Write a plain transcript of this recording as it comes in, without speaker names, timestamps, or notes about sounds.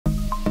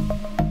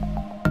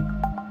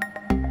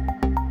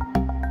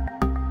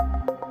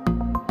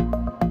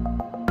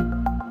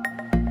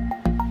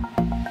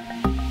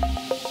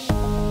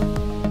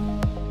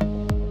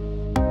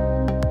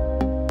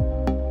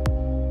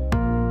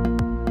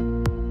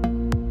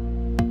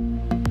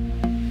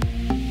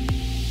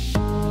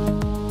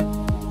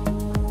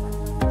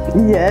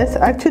Yes,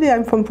 actually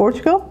I'm from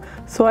Portugal,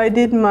 so I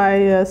did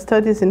my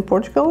studies in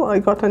Portugal. I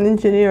got an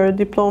engineer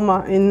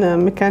diploma in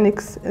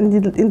mechanics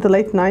in the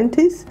late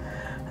 90s,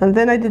 and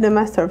then I did a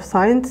Master of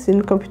Science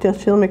in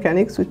computational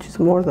mechanics, which is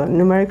more the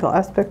numerical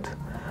aspect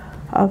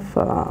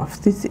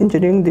of this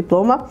engineering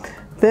diploma.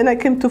 Then I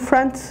came to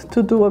France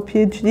to do a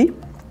PhD.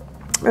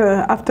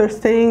 After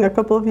staying a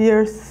couple of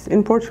years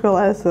in Portugal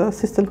as an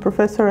assistant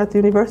professor at the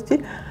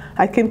university,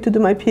 I came to do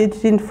my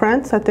PhD in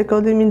France at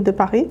École des Mines de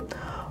Paris,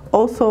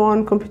 also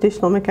on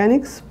computational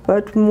mechanics,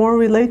 but more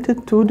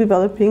related to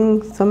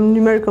developing some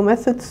numerical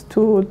methods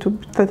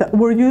that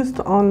were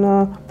used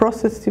on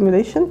process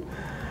simulation,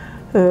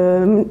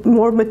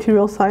 more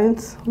material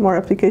science, more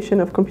application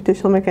of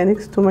computational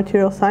mechanics to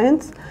material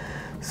science.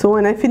 So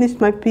when I finished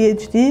my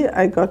PhD,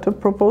 I got a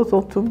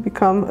proposal to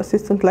become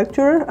assistant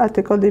lecturer at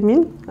École des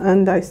Mines,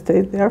 and I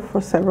stayed there for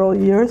several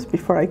years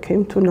before I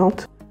came to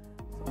Nantes.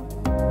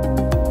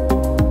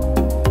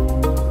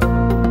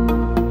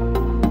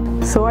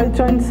 So I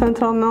joined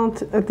Centrale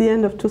Nantes at the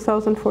end of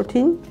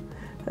 2014,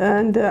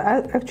 and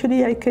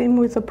actually I came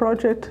with a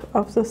project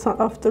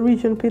of the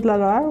region Pays de la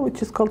Loire,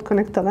 which is called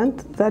Connect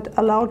Talent, that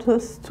allowed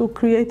us to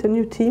create a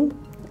new team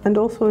and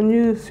also a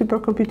new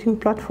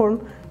supercomputing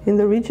platform in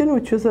the region,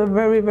 which was a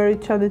very, very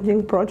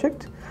challenging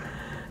project.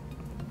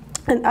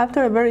 And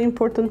after a very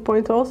important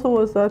point also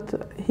was that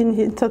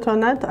in Centrale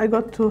Nantes I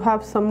got to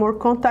have some more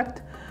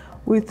contact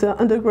with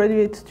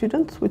undergraduate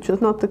students, which was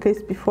not the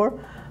case before,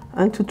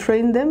 and to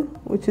train them,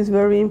 which is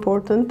very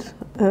important.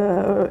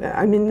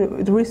 I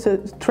mean,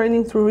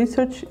 training through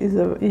research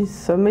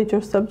is a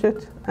major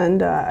subject,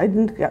 and I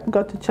didn't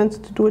got a chance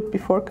to do it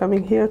before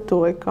coming here to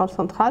École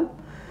Centrale.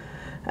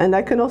 And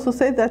I can also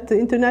say that the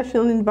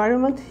international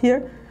environment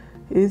here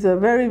is a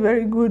very,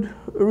 very good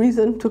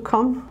reason to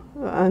come,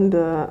 and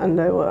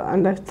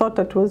I thought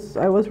that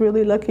I was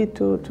really lucky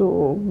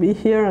to be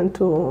here and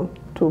to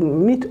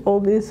meet all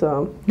these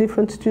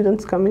different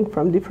students coming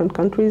from different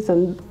countries,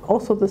 and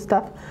also the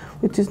staff,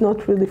 which is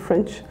not really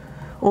French,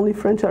 only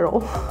French at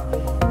all.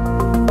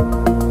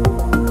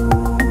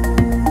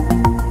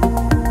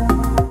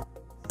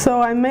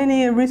 So I'm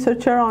mainly a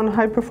researcher on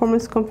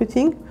high-performance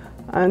computing,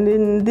 and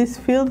in this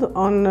field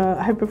on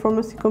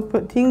high-performance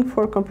computing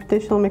for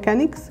computational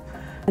mechanics.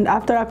 And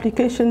after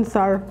applications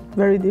are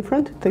very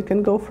different. They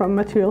can go from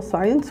material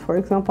science. For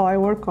example, I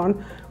work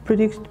on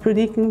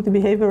predicting the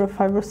behavior of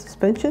fiber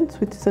suspensions,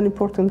 which is an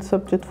important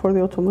subject for the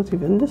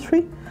automotive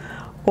industry,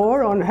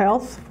 or on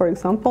health, for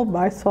example,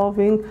 by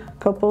solving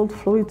coupled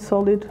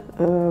fluid-solid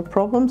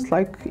problems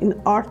like in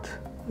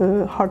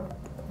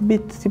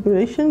heartbeat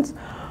simulations,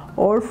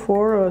 or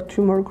for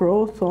tumor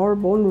growth or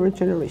bone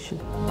regeneration.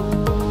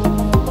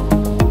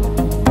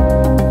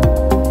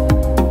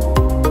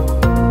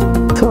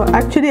 So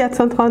actually at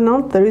Centrale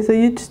Nantes there is a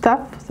huge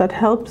staff that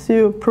helps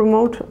you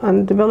promote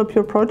and develop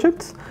your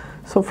projects.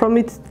 So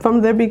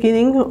from their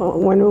beginning,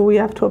 when we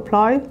have to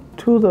apply,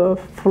 to the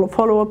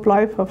follow-up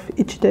life of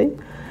each day,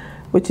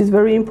 which is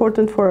very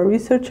important for a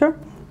researcher.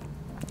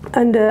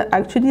 And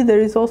actually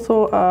there is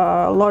also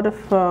a lot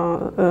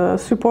of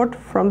support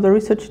from the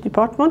research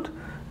department,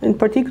 in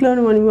particular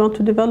when you want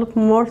to develop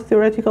more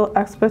theoretical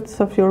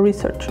aspects of your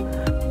research.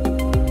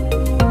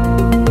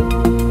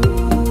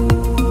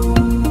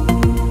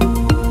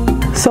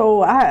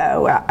 So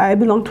I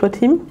belong to a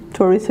team,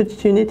 to a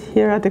research unit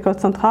here at École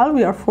Centrale.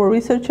 We are 4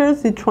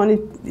 researchers. Each one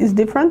is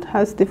different,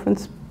 has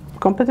different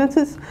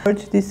competences.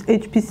 This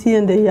HPC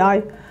and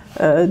AI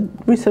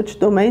research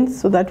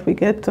domains so that we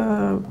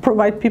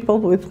provide people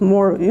with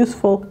more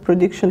useful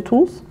prediction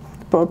tools,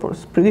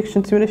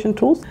 prediction simulation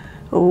tools.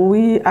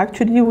 We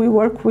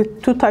work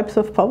with 2 types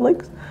of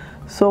publics.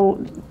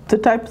 So the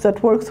type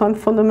that works on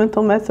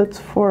fundamental methods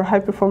for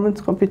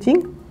high-performance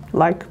computing,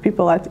 like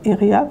people at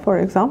INRIA, for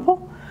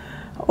example.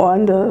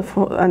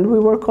 And we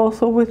work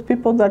also with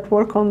people that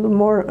work on the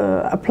more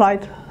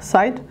applied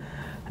side.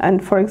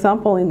 And for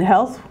example, in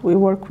health, we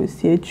work with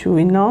CHU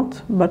in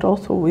Nantes, but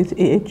also with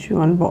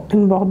AHU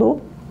in Bordeaux.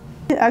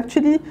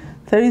 Actually,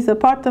 there is a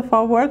part of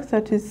our work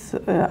that is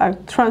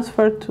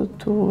transferred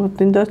to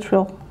the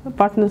industrial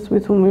partners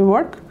with whom we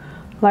work,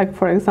 like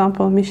for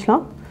example,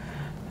 Michelin.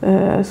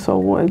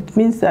 So it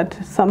means that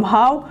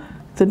somehow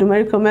the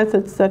numerical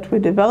methods that we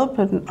develop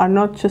are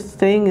not just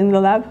staying in the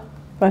lab,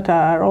 but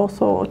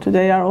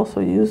today are also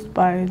used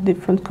by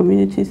different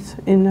communities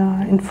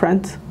in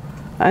France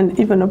and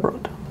even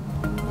abroad.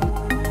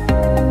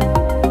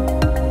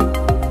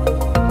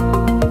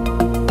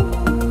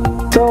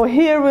 So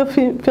here we're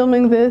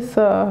filming this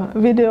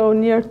video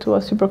near to a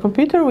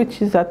supercomputer,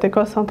 which is at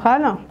École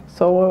Centrale.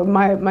 So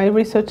my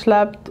research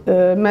lab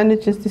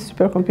manages this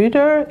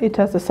supercomputer. It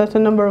has a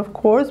certain number of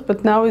cores,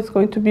 but now it's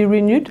going to be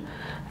renewed.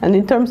 And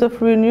in terms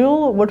of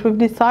renewal, what we've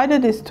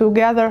decided is to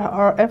gather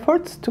our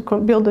efforts to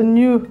build a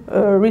new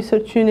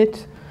research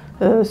unit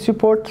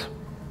support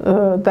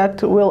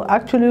that will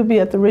actually be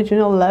at the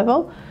regional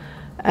level,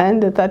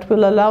 and that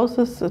will allow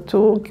us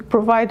to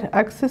provide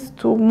access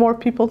to more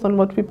people than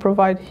what we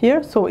provide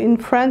here. So in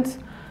France,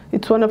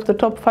 It's one of the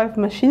top 5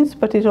 machines,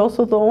 but it's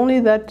also the only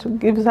that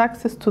gives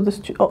access to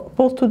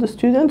both to the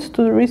students,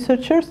 to the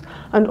researchers,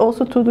 and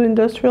also to the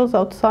industrials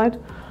outside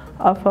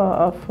of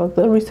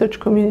the research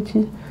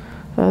community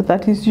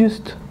that is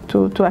used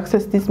to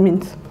access these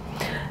means.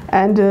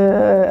 And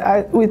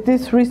with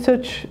this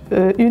research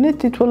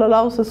unit, it will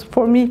allow us,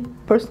 for me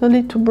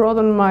personally, to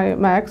broaden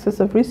my access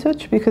of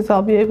research, because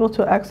I'll be able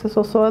to access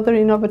also other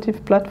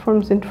innovative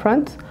platforms in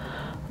France,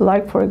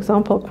 like, for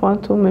example,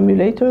 quantum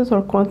emulators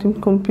or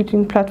quantum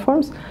computing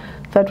platforms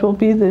that will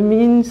be the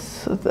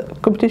means, the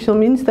computational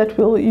means that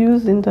we'll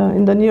use in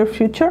the near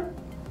future.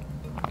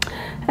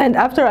 And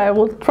after, I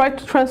will try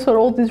to transfer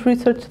all this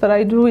research that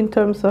I do in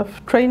terms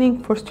of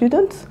training for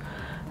students.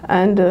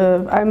 And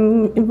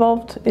I'm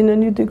involved in a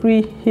new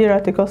degree here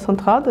at École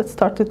Centrale that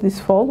started this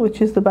fall,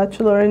 which is the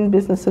Bachelor in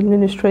Business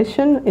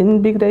Administration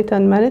in Big Data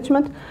and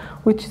Management,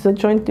 which is a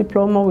joint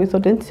diploma with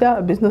Audencia,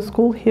 a business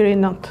school here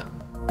in Nantes.